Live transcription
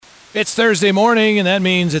It's Thursday morning, and that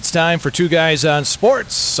means it's time for Two Guys on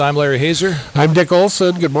Sports. I'm Larry Hazer. I'm Dick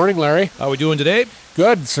Olson. Good morning, Larry. How are we doing today?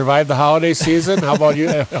 Good. Survived the holiday season. How about you?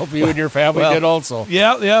 I hope you and your family did also.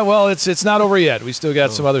 Yeah. Well, it's not over yet. We still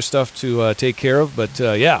got some other stuff to take care of. But,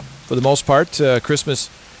 for the most part, Christmas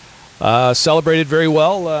celebrated very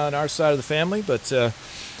well on our side of the family. But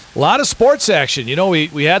a lot of sports action. You know,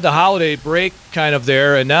 we had the holiday break kind of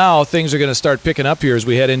there, and now things are going to start picking up here as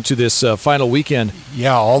we head into this final weekend.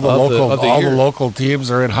 Yeah, all the local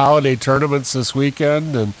teams are in holiday tournaments this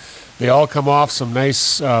weekend, and they all come off some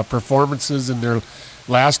nice performances in their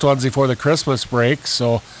last ones before the Christmas break.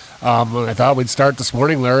 So I thought we'd start this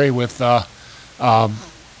morning, Larry, with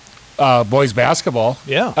boys basketball.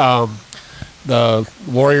 Yeah. The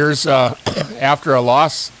Warriors, after a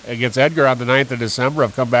loss against Edgar on the 9th of December,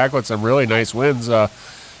 have come back with some really nice wins,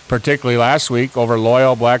 particularly last week over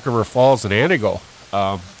Loyal, Black River Falls, and Antigo.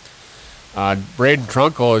 Braden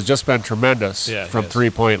Trunkel has just been tremendous from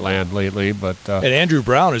three-point land lately. And Andrew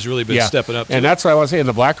Brown has really been stepping up, too. And that's what I want to say. In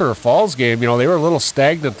the Black River Falls game, they were a little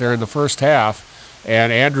stagnant there in the first half,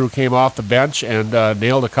 and Andrew came off the bench and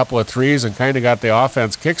nailed a couple of threes and kind of got the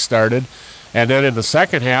offense kick-started. And then in the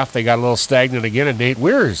second half, they got a little stagnant again, and Nate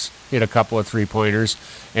Weirs hit a couple of three-pointers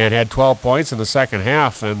and had 12 points in the second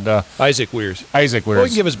half. And Isaac Weirs. Well, we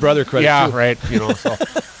can give his brother credit, too. Yeah, right. So,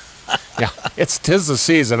 tis the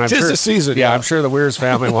season. The season. Yeah, I'm sure the Weirs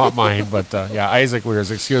family won't mind. But, Isaac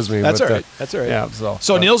Weirs, excuse me. That's all right. Yeah,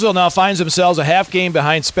 so Neillsville now finds themselves a half game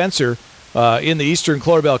behind Spencer in the Eastern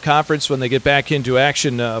Cloverbelt Conference when they get back into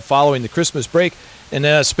action following the Christmas break.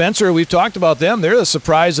 And Spencer, we've talked about them. They're the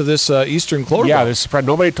surprise of this Eastern Cloverbelt. Yeah,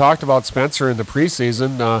 nobody talked about Spencer in the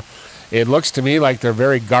preseason. It looks to me like they're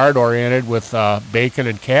very guard-oriented with Bacon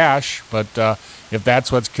and Cash. But if that's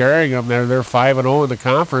what's carrying them, they're 5-0 in the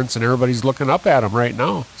conference, and everybody's looking up at them right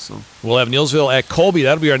now. So we'll have Neillsville at Colby.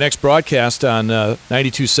 That'll be our next broadcast on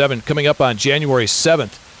 92.7 coming up on January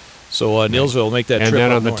 7th. So Neillsville will make that trip. And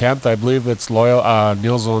then on the 10th, I believe it's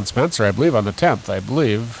Neillsville and Spencer. I believe on the 10th, let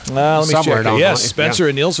me check. Yes, Spencer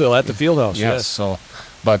and Neillsville at the Fieldhouse. Yes. So,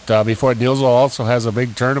 but before Neillsville also has a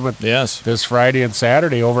big tournament this Friday and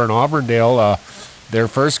Saturday over in Auburndale. Their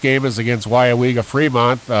first game is against Waiawega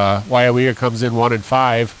Fremont. Waiawega comes in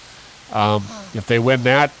 1-5. If they win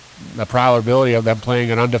that, the probability of them playing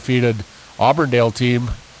an undefeated Auburndale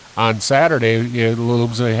team on Saturday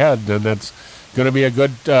looms ahead, and that's going to be a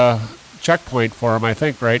good checkpoint for them, I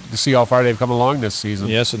think, right, to see how far they've come along this season.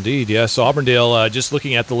 Yes, indeed. Yes, Auburndale, just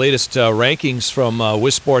looking at the latest rankings from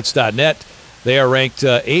WisSports.net, they are ranked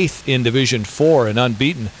 8th in Division 4 and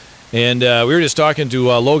unbeaten. And we were just talking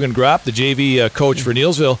to Logan Gropp, the JV coach for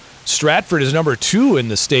Neillsville. Stratford is number 2 in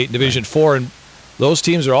the state in Division 4, and those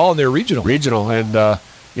teams are all in their regional. And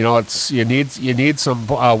you need some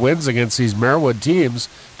wins against these Marewood teams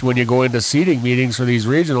when you go into seeding meetings for these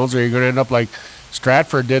regionals, or you're going to end up like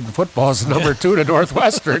Stratford did in football as number 2 to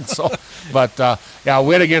Northwestern. A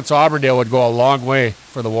win against Auburndale would go a long way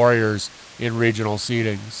for the Warriors in regional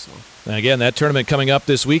seedings. So. And again, that tournament coming up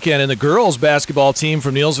this weekend, and the girls basketball team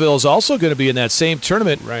from Neillsville is also going to be in that same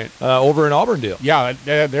tournament over in Auburndale. Yeah,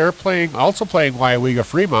 they're also playing Waiawega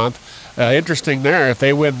Fremont. Interesting there, if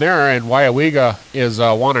they win there and Waiawega is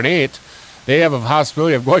 1-8, they have a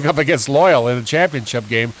possibility of going up against Loyal in the championship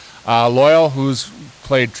game. Loyal, who's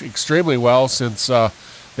played extremely well since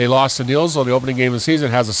they lost to Neillsville the opening game of the season,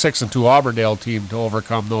 has a 6-2 Auburndale team to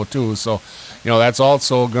overcome, though, too. So, that's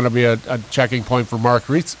also going to be a checking point for Mike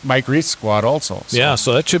Reith's squad also. So. Yeah,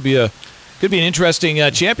 so that could be an interesting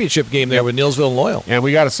championship game there with Neillsville and Loyal. And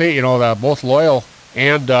we got to say, both Loyal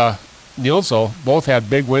and Neillsville both had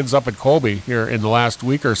big wins up at Colby here in the last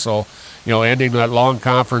week or so, ending that long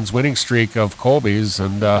conference winning streak of Colby's.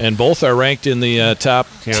 And both are ranked in the top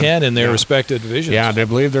 10 in their respective divisions. Yeah, and I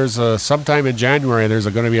believe there's sometime in January there's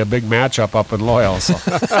going to be a big matchup up in Loyal. So.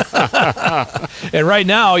 And right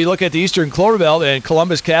now, you look at the Eastern Cloverbelt, and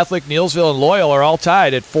Columbus Catholic, Neillsville, and Loyal are all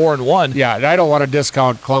tied at 4-1. Yeah, and I don't want to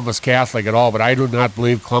discount Columbus Catholic at all, but I do not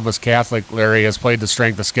believe Columbus Catholic, Larry, has played the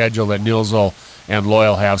strength of schedule that Neillsville and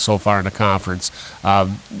Loyal have so far in the conference.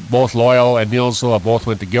 Both Loyal and Neillsville both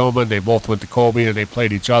went to Gilman, they both went to Colby, and they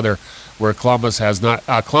played each other, where Columbus has not.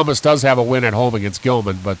 Columbus does have a win at home against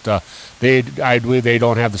Gilman, but I believe they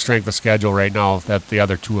don't have the strength of schedule right now that the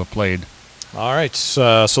other two have played. All right,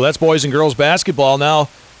 so that's boys and girls basketball. Now,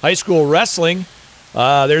 high school wrestling.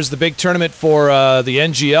 There's the big tournament for the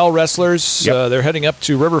NGL wrestlers. Yep. They're heading up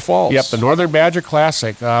to River Falls. Yep, the Northern Badger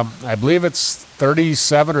Classic. I believe it's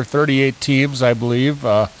 37 or 38 teams, I believe.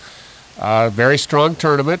 Very strong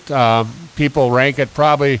tournament. People rank it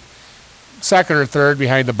probably second or third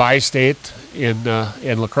behind the Bi-State in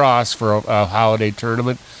lacrosse for a holiday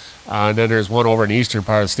tournament. And then there's one over in the eastern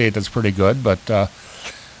part of the state that's pretty good. But, the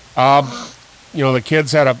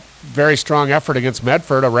kids had a very strong effort against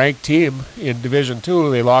Medford, a ranked team in Division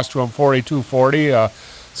II. They lost to them 42-40.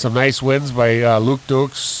 Some nice wins by Luke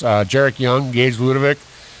Dukes, Jarek Young, Gage Ludovic,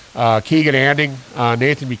 Keegan Anding,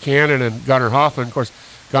 Nathan Buchanan, and Gunnar Hoffman. Of course,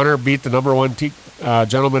 Gunnar beat the number one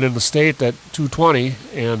gentleman in the state at 220,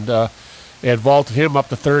 and they had vaulted him up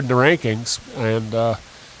to third in the rankings. And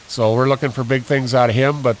so we're looking for big things out of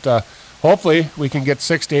him, but hopefully we can get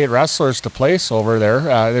 6 to 8 wrestlers to place over there.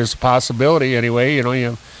 There's a possibility anyway.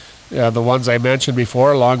 You have the ones I mentioned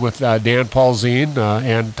before, along with Dan Paulzine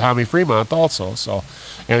and Tommy Fremont also. So,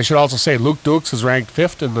 and I should also say Luke Dukes is ranked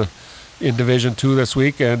 5th in Division II this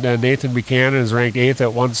week, and Nathan Buchanan is ranked 8th at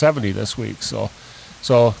 170 this week. So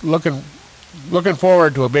looking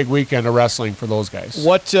forward to a big weekend of wrestling for those guys.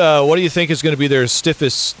 What do you think is going to be their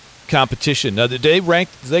stiffest competition? Now, do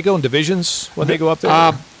they go in divisions when they go up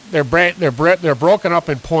there? They're broken up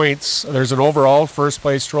in points. There's an overall first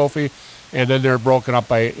place trophy, and then they're broken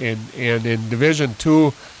up in Division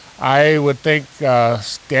II. I would think,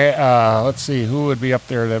 let's see, who would be up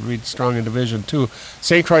there that would be strong in Division II?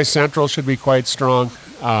 St. Croix Central should be quite strong,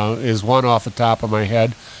 is one off the top of my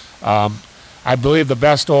head. I believe the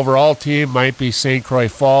best overall team might be St. Croix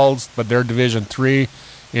Falls, but they're Division III.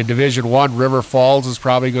 In Division I, River Falls is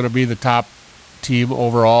probably going to be the top team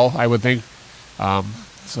overall, I would think.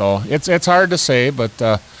 So it's hard to say, but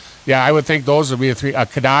I would think those would be the three.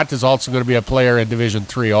 Cadott is also going to be a player in Division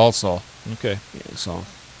III also. Okay. Yeah, so.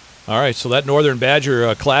 All right, so that Northern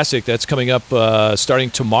Badger Classic, that's coming up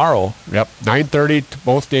starting tomorrow. Yep, 9:30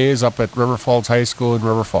 both days up at River Falls High School in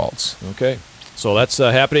River Falls. Okay. So that's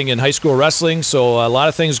happening in high school wrestling. So a lot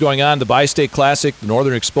of things going on. The Bi-State Classic, the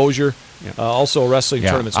Northern Exposure, also wrestling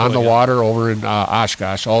tournaments on going the water over in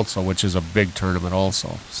Oshkosh also, which is a big tournament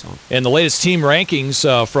also. So. And the latest team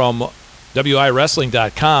rankings from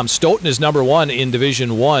WIWrestling.com. Stoughton is number 1 in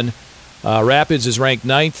Division I. Rapids is ranked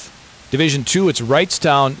 9th. Division II, it's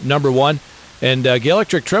Wrightstown, number 1. And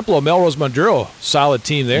Gaelectric Trempealeau, Melrose Maduro, solid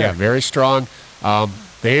team there. Yeah, very strong.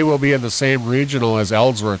 They will be in the same regional as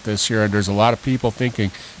Ellsworth this year, and there's a lot of people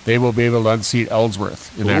thinking they will be able to unseat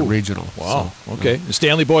Ellsworth in that regional. Wow, so, okay.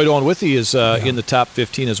 Stanley Boyd Owen Withee is in the top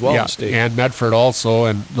 15 as well in the state. And Medford also,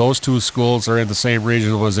 and those two schools are in the same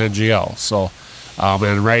regional as NGL. So,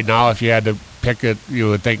 and right now, if you had to pick it, you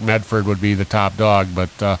would think Medford would be the top dog,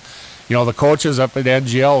 but the coaches up at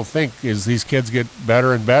NGL think as these kids get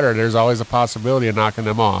better and better, there's always a possibility of knocking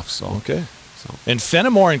them off. So okay. And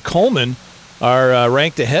Fenimore and Coleman are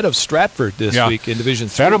ranked ahead of Stratford this week in Division III.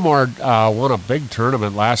 Fenimore won a big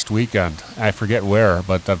tournament last weekend. I forget where,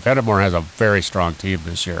 but Fenimore has a very strong team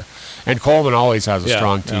this year, and Coleman always has a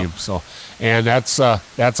strong team. Yeah. So, and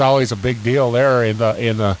that's always a big deal there in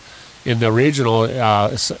the regional.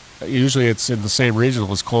 Usually, it's in the same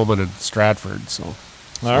regional as Coleman and Stratford. So.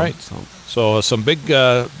 All right. So some big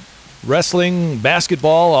wrestling,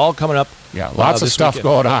 basketball, all coming up. Yeah, lots of stuff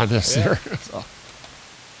going on this year. So.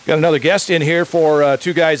 Got another guest in here for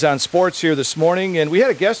Two Guys on Sports here this morning. And we had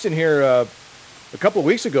a guest in here a couple of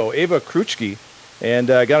weeks ago, Ava Kruchke, and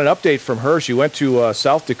got an update from her. She went to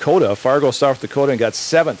South Dakota, Fargo, South Dakota, and got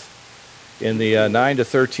 7th in the 9 to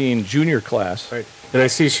 13 junior class. Right. And I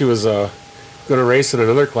see she was going to race in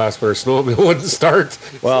another class where her snowmobile wouldn't start.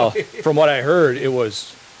 Well, from what I heard, it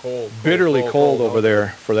was bitterly cold over there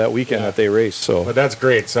for that weekend that they raced. So, but that's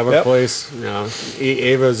great. 7th place. Yeah,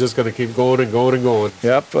 Ava is just going to keep going and going and going.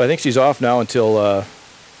 Yep. I think she's off now until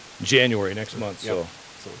January next month. Yep.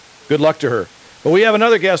 So good luck to her. But we have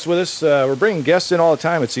another guest with us. We're bringing guests in all the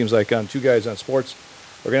time, it seems like, on Two Guys on Sports.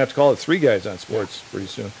 We're going to have to call it Three Guys on Sports pretty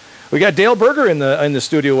soon. We got Dale Berger in the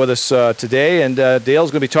studio with us today, and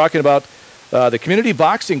Dale's going to be talking about the Community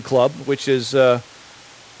Boxing Club, which is a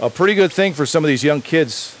pretty good thing for some of these young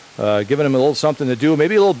kids, giving them a little something to do.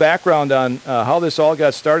 Maybe a little background on how this all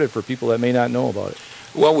got started for people that may not know about it.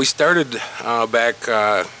 Well, we started back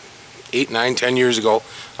 8, 9, 10 years ago.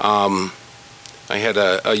 I had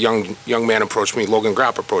a young man approach me, Logan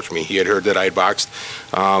Gropp approached me. He had heard that I had boxed,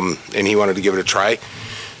 and he wanted to give it a try.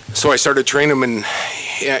 So I started training him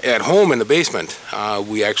at home in the basement.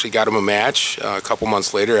 We actually got him a match a couple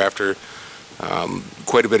months later after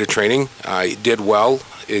quite a bit of training. He did well.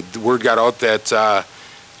 Word got out that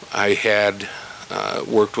I had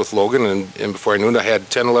worked with Logan, and before I knew it, I had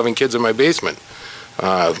 10, 11 kids in my basement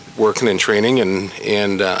working and training,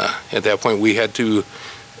 and at that point we had to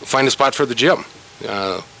find a spot for the gym,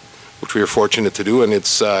 which we were fortunate to do, and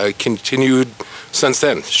it's continued since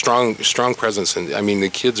then. Strong presence, and I mean the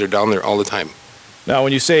kids are down there all the time. Now,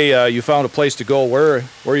 when you say you found a place to go, where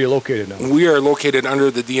are you located now? We are located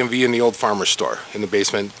under the DMV in the old Farmer's Store in the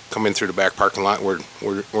basement. Come in through the back parking lot. We're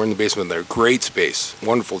in the basement there. Great space.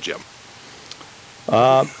 Wonderful gym.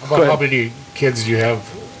 How many kids do you have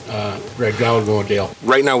right now in Glendale?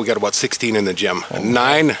 Right now we got about 16 in the gym.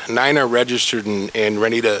 Nine are registered and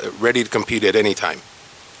ready to compete at any time.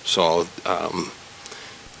 So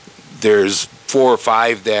there's 4 or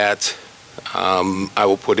 5 that I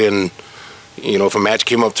will put in. You know, if a match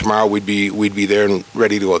came up tomorrow, we'd be there and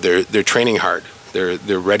ready to go. They're training hard.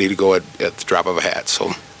 They're ready to go at the drop of a hat.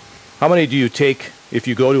 So, how many do you take if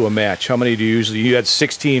you go to a match? How many do you usually? You had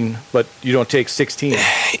 16, but you don't take 16.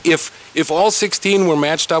 If all 16 were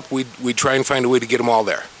matched up, we'd try and find a way to get them all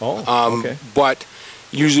there. Okay. But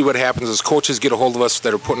usually, what happens is coaches get a hold of us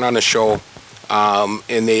that are putting on a show,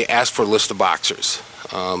 and they ask for a list of boxers.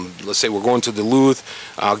 Let's say we're going to Duluth.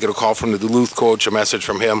 I'll get a call from the Duluth coach, a message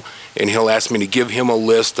from him, and he'll ask me to give him a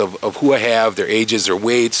list of who I have, their ages, their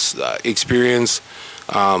weights, experience,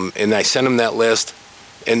 and I send him that list,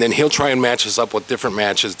 and then he'll try and match us up with different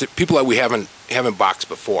matches, people that we haven't boxed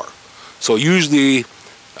before. So usually,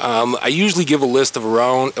 I usually give a list of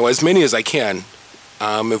around as many as I can.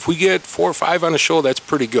 If we get 4 or 5 on a show, that's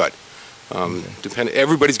pretty good.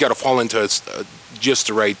 Everybody's got to fall into just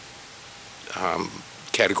the right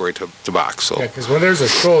category to box. So. Yeah, because when there's a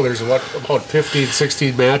show, there's about 15,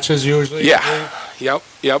 16 matches usually. Yeah, yep.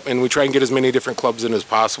 And we try and get as many different clubs in as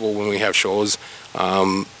possible when we have shows,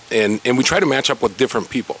 and we try to match up with different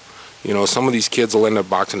people. You know, some of these kids will end up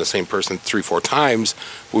boxing the same person 3, 4 times.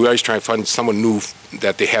 We always try and find someone new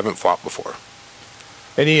that they haven't fought before.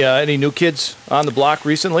 Any new kids on the block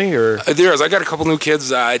recently, or? There is. I got a couple new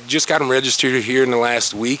kids. I just got them registered here in the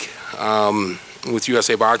last week with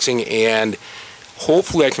USA Boxing, and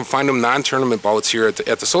hopefully I can find them non-tournament bouts here at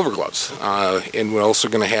the Silver Gloves. And we're also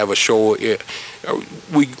going to have a show.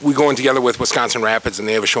 We go in together with Wisconsin Rapids, and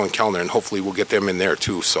they have a show in Kellner, and hopefully we'll get them in there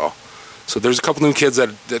too. So there's a couple new kids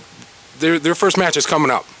that their first match is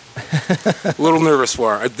coming up. A little nervous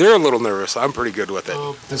for it. They're a little nervous. I'm pretty good with it.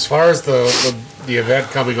 As far as the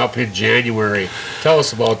event coming up in January, tell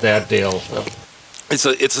us about that, Dale. It's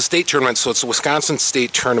a state tournament, so it's a Wisconsin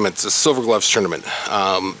state tournament. It's a Silver Gloves tournament.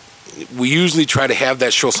 We usually try to have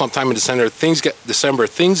that show sometime in December.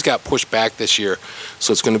 Things got pushed back this year,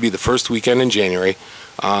 so it's going to be the first weekend in January.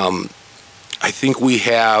 I think we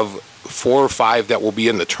have 4 or 5 that will be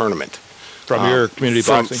in the tournament. From your community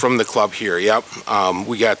boxing? From the club here, yep.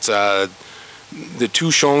 We got the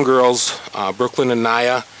 2 Schoen girls, Brooklyn and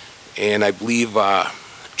Naya, and I believe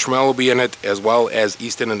Trammell will be in it, as well as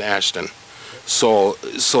Easton and Ashton. So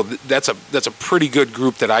that's a pretty good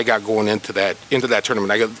group that I got going into that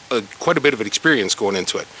tournament. I got quite a bit of experience going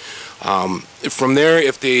into it. From there,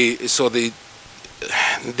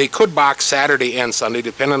 they could box Saturday and Sunday,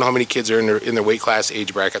 depending on how many kids are in their weight class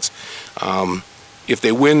age brackets. If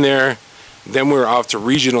they win there, then we're off to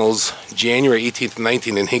regionals January 18th and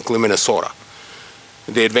 19th in Hinckley, Minnesota.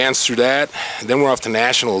 They advance through that. Then we're off to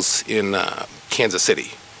nationals in Kansas City,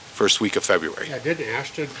 first week of February. Yeah, didn't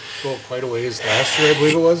Ashton go quite a ways last year, I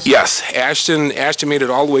believe it was? Yes, Ashton made it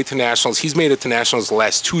all the way to nationals. He's made it to nationals the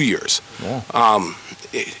last 2 years. Yeah.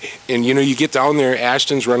 And you get down there,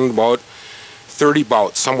 Ashton's running about 30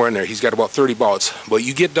 bouts, somewhere in there. He's got about 30 bouts. But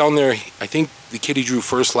you get down there, I think the kid he drew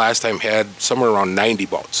first last time had somewhere around 90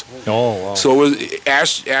 bouts. Oh, wow. So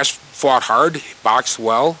Ash fought hard, boxed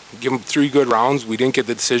well, give him 3 good rounds. We didn't get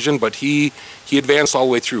the decision, but he advanced all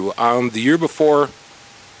the way through. The year before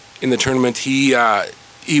in the tournament, he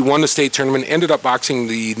won the state tournament, ended up boxing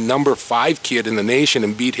the number 5 kid in the nation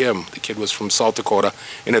and beat him. The kid was from South Dakota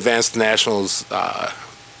and advanced to nationals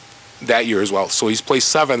that year as well. So he's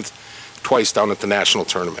placed 7th twice down at the national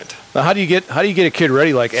tournament. Now, how do you get a kid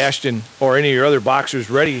ready like Ashton or any of your other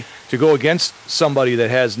boxers ready to go against somebody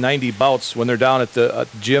that has 90 bouts when they're down at the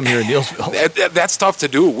gym here in Neillsville? That's tough to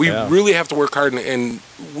do. We really have to work hard, and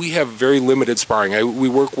we have very limited sparring. We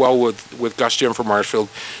work well with Gus Jim from Marshfield.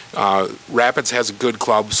 Rapids has a good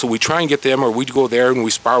club, so we try and get them, or we go there and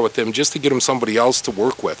we spar with them just to get them somebody else to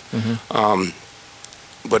work with.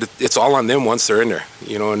 Mm-hmm. But it's all on them once they're in there,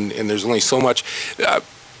 and there's only so much.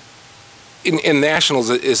 In nationals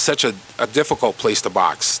is such a difficult place to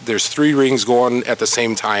box. There's 3 rings going at the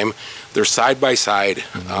same time. They're side by side,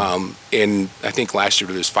 and I think last year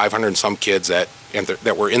there's 500 and some kids that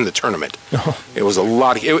were in the tournament. It was a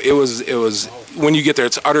lot. It was when you get there,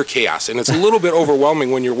 it's utter chaos, and it's a little bit overwhelming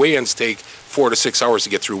when your weigh-ins take 4 to 6 hours to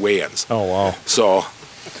get through weigh-ins. Oh wow! So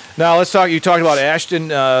now let's talk. You talked about Ashton.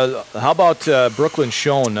 How about Brooklyn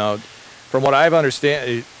Schoen? Now, from what I've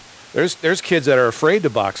understand. There's kids that are afraid to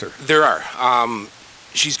box her. There are.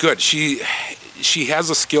 She's good. She she has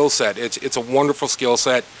a skill set. It's a wonderful skill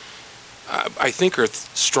set. I think her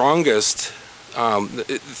strongest,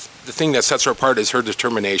 the thing that sets her apart is her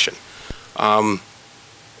determination.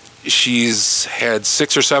 She's had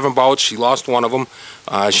 6 or 7 bouts. She lost one of them.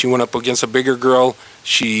 She went up against a bigger girl.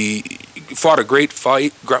 She fought a great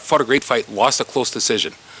fight, lost a close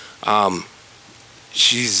decision.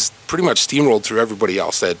 She's pretty much steamrolled through everybody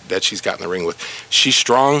else that she's got in the ring with. She's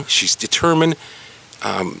strong. She's determined.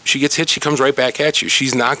 She gets hit, she comes right back at you.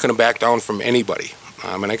 She's not going to back down from anybody.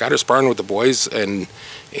 And I got her sparring with the boys, and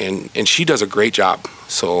she does a great job.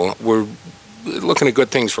 So we're looking at good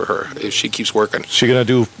things for her if she keeps working. She going to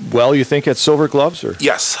do well, you think, at Silver Gloves? Or?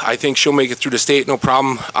 Yes, I think she'll make it through the state, no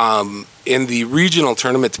problem. In the regional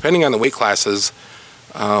tournament, depending on the weight classes,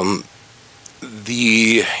 either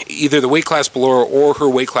the weight class below or her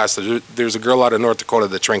weight class, there's a girl out of North Dakota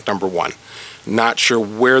that's ranked number 1. Not sure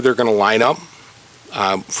where they're going to line up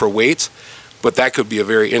for weights, but that could be a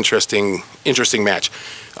very interesting match.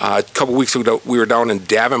 A couple weeks ago, we were down in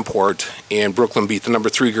Davenport, and Brooklyn beat the number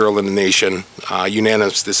 3 girl in the nation,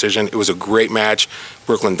 unanimous decision. It was a great match.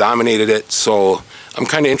 Brooklyn dominated it, so I'm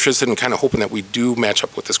kind of interested and kind of hoping that we do match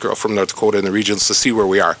up with this girl from North Dakota in the regions to see where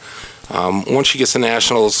we are. Once she gets to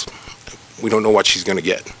nationals, we don't know what she's going to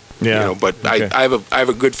get. Yeah. But okay. I have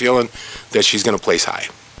a good feeling that she's going to place high.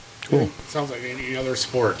 Cool. Sounds like any other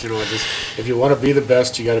sport, just if you want to be the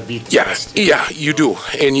best, you got to beat the best. Yeah, you do,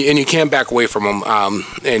 and you can't back away from them.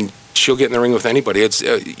 And she'll get in the ring with anybody. It's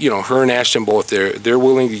her and Ashton both. They're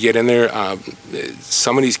willing to get in there.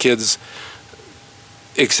 Some of these kids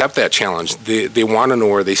accept that challenge. They want to know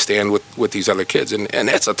where they stand with these other kids, and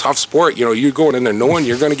that's a tough sport. You're going in there knowing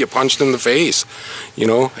you're going to get punched in the face,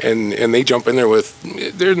 and they jump in there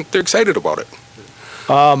they're excited about it.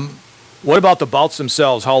 What about the bouts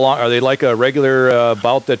themselves? How long are they? Like a regular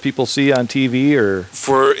bout that people see on TV, or?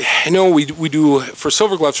 We do for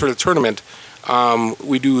Silver Gloves for the tournament.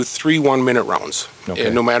 We do 3 1-minute rounds,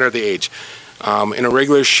 and no matter the age. In a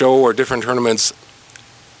regular show or different tournaments,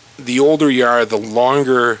 the older you are, the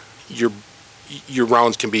longer your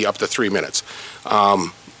rounds can be, up to 3 minutes.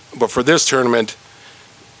 But for this tournament,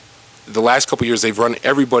 the last couple of years they've run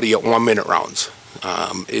everybody at 1-minute rounds.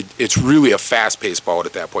 It's really a fast-paced bout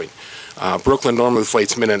at that point. Brooklyn normally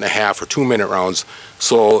fights 1.5 or 2-minute rounds.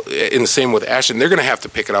 So in the same with Ashton, they're going to have to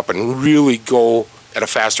pick it up and really go at a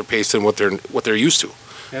faster pace than what they're used to.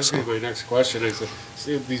 That's my next question. Is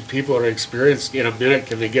see if these people are experienced in a minute,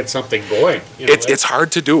 can they get something going? It's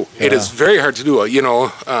hard to do. Yeah. It is very hard to do. And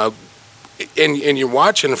you're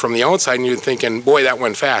watching from the outside and you're thinking, boy, that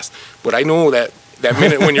went fast. But I know that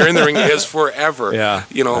minute when you're in the ring is forever. Yeah.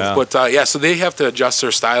 But so they have to adjust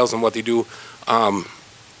their styles and what they do.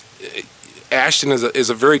 Ashton is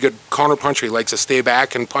a very good counterpuncher. He likes to stay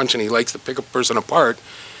back and punch, and he likes to pick a person apart.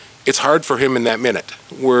 It's hard for him in that minute,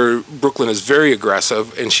 where Brooklyn is very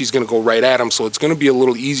aggressive, and she's going to go right at him. So it's going to be a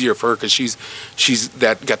little easier for her because she's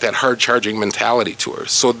got that hard charging mentality to her.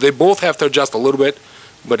 So they both have to adjust a little bit,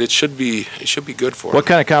 but it should be good for them. What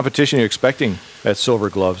kind of competition are you expecting at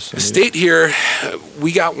Silver Gloves? State here,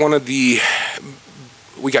 we got 2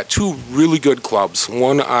 really good clubs,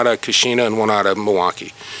 one out of Kashina and one out of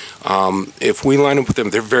Milwaukee. If we line up with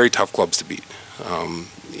them, they're very tough clubs to beat.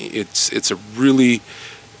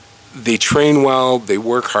 They train well, they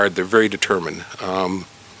work hard, they're very determined.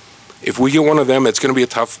 If we get one of them, it's going to be a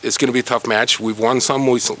tough match. We've won some,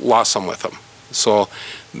 we've lost some with them. So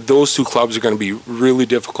those 2 clubs are going to be really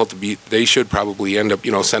difficult to beat. They should probably end up,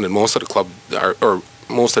 sending most of the club or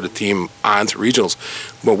most of the team on to regionals,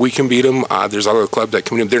 but we can beat them. There's other clubs that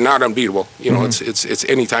can beat them. They're not unbeatable. It's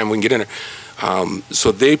any time we can get in there.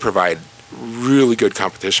 So they provide really good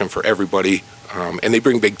competition for everybody, and they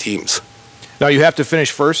bring big teams. Now you have to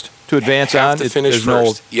finish first to advance on. There's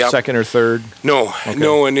first. No second or third. No. And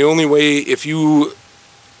the only way, if you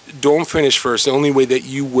don't finish first, the only way that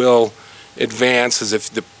you will advance is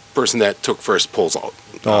if the person that took first pulls out.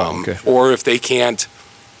 Or if they come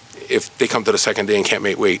to the second day and can't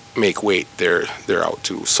make weight, they're out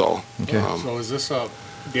too. So so is this a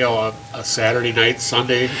Saturday night,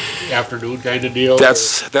 Sunday afternoon kind of deal?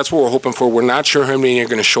 That's what we're hoping for. We're not sure how many are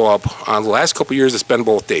going to show up. The last couple of years, it's been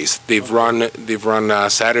both days. They've run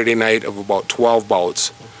Saturday night of about 12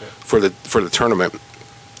 bouts for the tournament,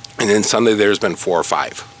 and then Sunday there's been 4 or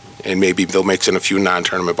 5. And maybe they'll mix in a few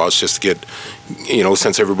non-tournament bouts just to get,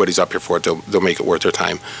 since everybody's up here for it, they'll make it worth their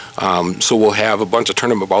time. So we'll have a bunch of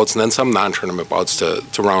tournament bouts and then some non-tournament bouts to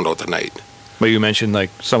round out the night. But you mentioned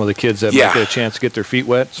like some of the kids that might get a chance to get their feet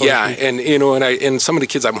wet. And some of the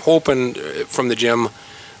kids, I'm hoping from the gym,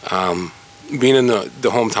 being in the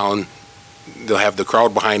hometown, they'll have the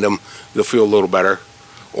crowd behind them. They'll feel a little better.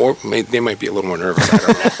 Or they might be a little more nervous. I don't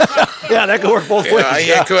know. Yeah, that could work both ways.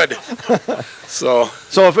 Yeah, it could. So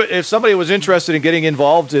if somebody was interested in getting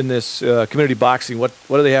involved in this community boxing, what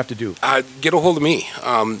do they have to do? Get a hold of me.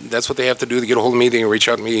 That's what they have to do. They get a hold of me. They can reach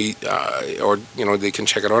out to me, or they can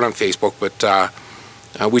check it out on Facebook. But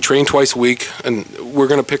we train twice a week, and we're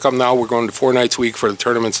going to pick up now. We're going to 4 nights a week for the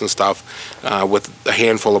tournaments and stuff with a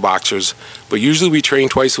handful of boxers. But usually we train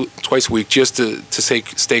twice a week just to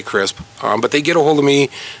stay crisp. But they get a hold of me.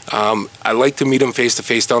 I like to meet them face to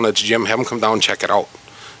face down at the gym. Have them come down and check it out.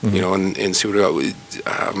 Mm-hmm. And see what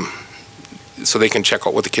so they can check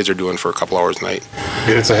out what the kids are doing for a couple hours a night.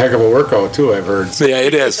 And it's a heck of a workout too, I've heard. Yeah,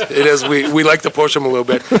 it is. It is. We like to push them a little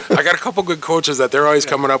bit. I got a couple good coaches that they're always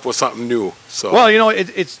coming up with something new. So well,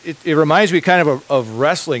 it reminds me kind of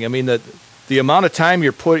wrestling. I mean, the amount of time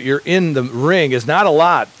you're in the ring is not a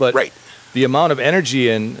lot, but right. The amount of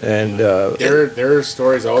energy and there are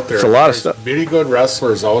stories out there. It's a lot of stuff. Many good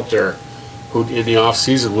wrestlers out there who in the off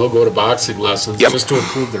season will go to boxing lessons just to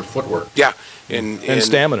improve their footwork. Yeah. And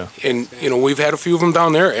stamina. And we've had a few of them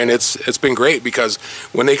down there, and it's been great because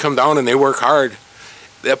when they come down and they work hard,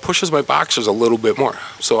 that pushes my boxers a little bit more.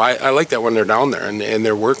 So I like that when they're down there and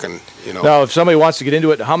they're working. Now, if somebody wants to get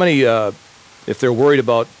into it, how many? If they're worried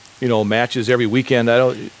about matches every weekend,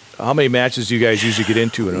 how many matches do you guys usually get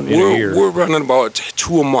into in a year? We're running about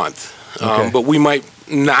 2 a month, Okay. But we might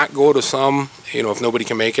not go to some. If nobody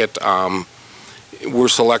can make it. We're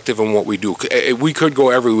selective in what we do. We could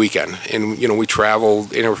go every weekend, and we travel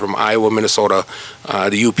from Iowa, Minnesota,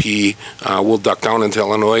 the UP. We'll duck down into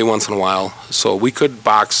Illinois once in a while, so we could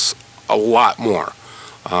box a lot more.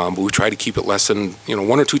 But we try to keep it less than 1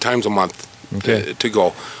 or 2 times a month to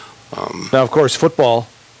go. Now, of course, football.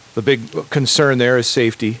 The big concern there is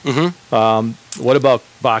safety. Mm-hmm. What about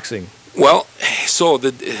boxing? Well, so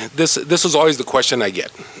this is always the question I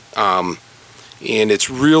get. And it's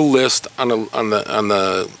real list on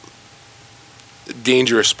the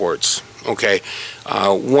dangerous sports. Okay,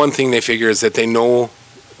 one thing they figure is that they know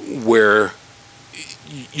where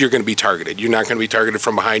you're going to be targeted. You're not going to be targeted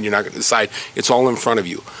from behind. You're not going to the side. It's all in front of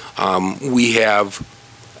you. We have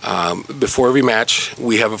before every match,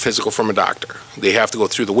 we have a physical from a doctor. They have to go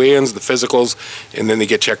through the weigh-ins, the physicals, and then they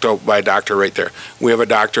get checked out by a doctor right there. We have a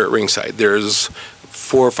doctor at ringside. There's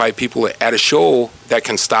 4 or 5 people at a show that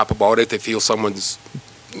can stop a bout if they feel someone's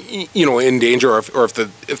in danger, or if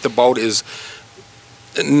the bout is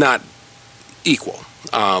not equal.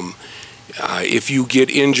 If you get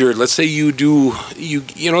injured, let's say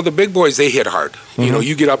the big boys, they hit hard. Mm-hmm.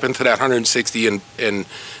 You get up into that 160 and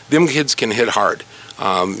them kids can hit hard.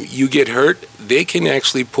 You get hurt, they can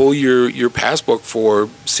actually pull your passbook for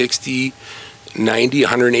 60, 90,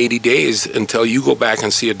 180 days until you go back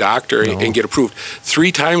and see a doctor and get approved.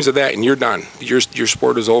 3 times of that and you're done. Your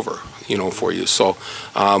sport is over, for you. So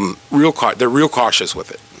they're real cautious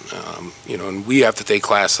with it. And we have to take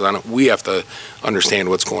classes on it. We have to understand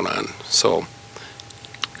what's going on. So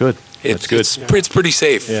good. That's good. It's pretty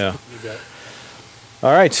safe. Yeah.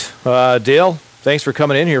 All right, Dale. Thanks for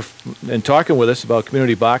coming in here and talking with us about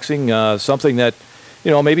community boxing. Something that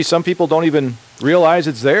maybe some people don't even realize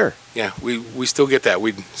it's there. Yeah, we still get that.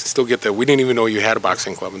 We still get that. We didn't even know you had a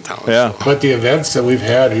boxing club in town. Yeah. So. But the events that we've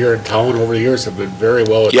had here in town over the years have been very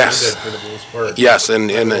well attended for the most part. Yes,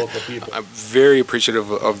 and I'm very appreciative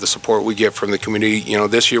of the support we get from the community.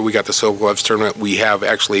 This year we got the Silver Gloves tournament. We have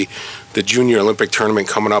actually the Junior Olympic tournament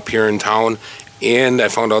coming up here in town, and I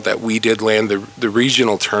found out that we did land the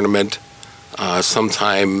regional tournament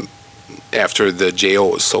sometime after the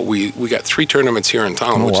JOs. So we got 3 tournaments here in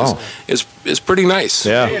town, which is pretty nice.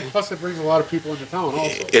 Yeah. And plus it brings a lot of people into town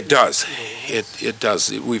also. It does. It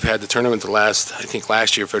does. We've had the tournament I think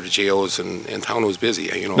last year for the JOs, and town was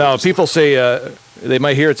busy. Now, people say they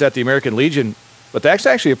might hear it's at the American Legion, but that's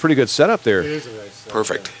actually a pretty good setup there. It is a nice setup.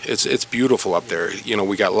 Perfect. It's beautiful up there.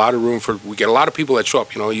 We got a lot of room we get a lot of people that show up.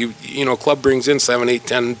 Club brings in 7, 8,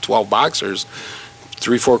 10, 12 boxers,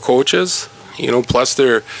 3, 4 coaches. Plus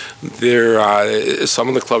some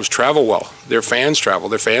of the clubs travel well. Their fans travel,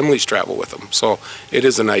 their families travel with them. So it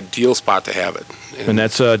is an ideal spot to have it. And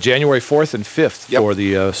that's January 4th and 5th for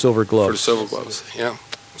the Silver Gloves. For the Silver Gloves, yeah.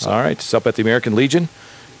 So. All right, it's up at the American Legion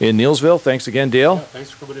in Neillsville. Thanks again, Dale. Yeah,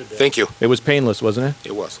 thanks for coming in, Dale. Thank you. It was painless, wasn't it?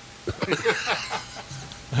 It was.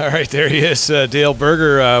 All right, there he is, Dale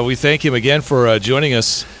Berger. We thank him again for joining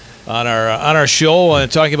us on our show and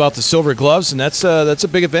talking about the Silver Gloves, and that's a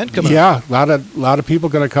big event coming up. Yeah, a lot of people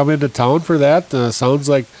going to come into town for that. Sounds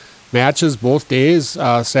like matches both days,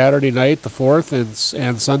 Saturday night the 4th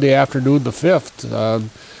and Sunday afternoon the 5th.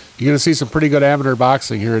 You're going to see some pretty good amateur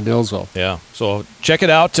boxing here in Neillsville. Yeah, so check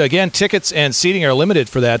it out. Again, tickets and seating are limited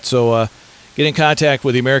for that, so get in contact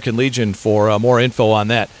with the American Legion for more info on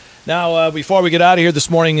that. Now, before we get out of here this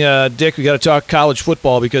morning, Dick, we got to talk college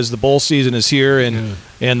football because the bowl season is here, and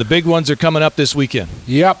the big ones are coming up this weekend.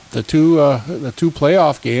 Yep, the two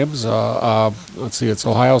playoff games. Let's see, it's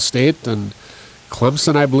Ohio State and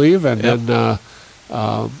Clemson, I believe, and then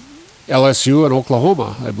LSU and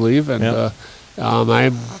Oklahoma, I believe. And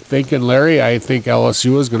I'm thinking, Larry, I think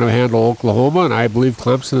LSU is going to handle Oklahoma, and I believe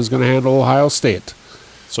Clemson is going to handle Ohio State.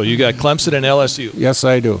 So you got Clemson and LSU. Yes,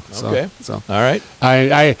 I do. Okay. So all right.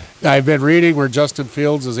 I've been reading where Justin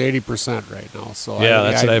Fields is 80% right now. So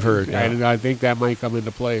that's what I've heard. Yeah. I think that might come into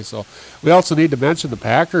play. So we also need to mention the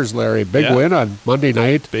Packers, Larry. Big win on Monday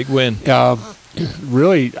night. Big win.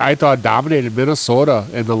 Really, I thought dominated Minnesota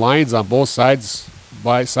and the Lions on both sides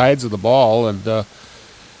of the ball, and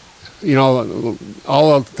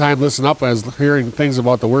all the time listening up, I was hearing things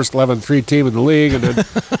about the worst 11-3 team in the league, and then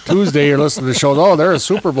Tuesday you're listening to shows, they're a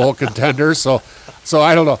Super Bowl contender. So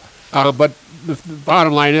I don't know. But the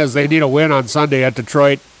bottom line is they need a win on Sunday at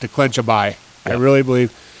Detroit to clinch a bye. I really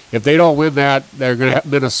believe if they don't win that, they're going to have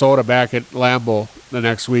Minnesota back at Lambeau the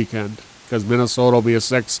next weekend, because Minnesota will be a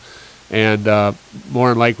 6, and more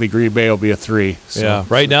than likely Green Bay will be a 3. So,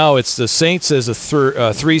 right now it's the Saints as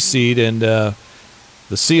a 3 seed, and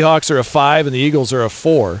the Seahawks are a 5 and the Eagles are a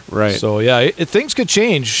 4. Right. So things could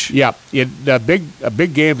change. Yeah. A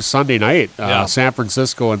big game Sunday night. San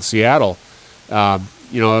Francisco and Seattle.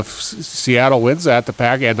 If Seattle wins that, the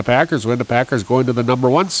Packers win, the Packers go into the number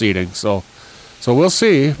 1 seeding. So we'll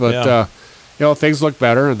see. But things look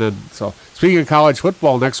better. And then speaking of college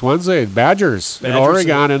football, next Wednesday, Badgers in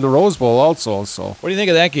Oregon in the Rose Bowl also. So what do you think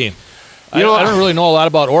of that game? I don't really know a lot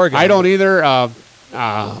about Oregon. I don't either.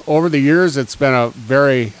 Over the years, it's been a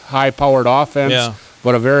very high-powered offense,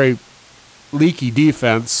 but a very leaky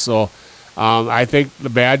defense. So I think the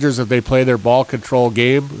Badgers, if they play their ball control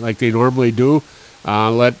game like they normally do,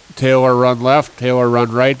 let Taylor run left, Taylor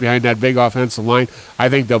run right behind that big offensive line, I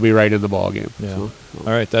think they'll be right in the ball game. Yeah. All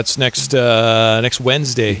right, that's next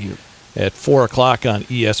Wednesday at 4 o'clock on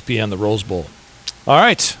ESPN, the Rose Bowl. All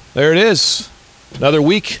right, there it is. Another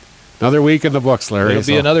week. Another week in the books, Larry. It'll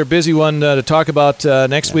be another busy one to talk about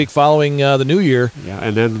next week following the new year. Yeah,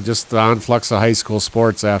 and then just the influx of high school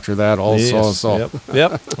sports after that also. Yes.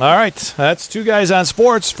 Yep. All right. That's Two Guys on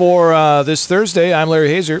Sports for this Thursday. I'm Larry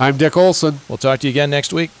Hazer. I'm Dick Olson. We'll talk to you again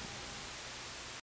next week.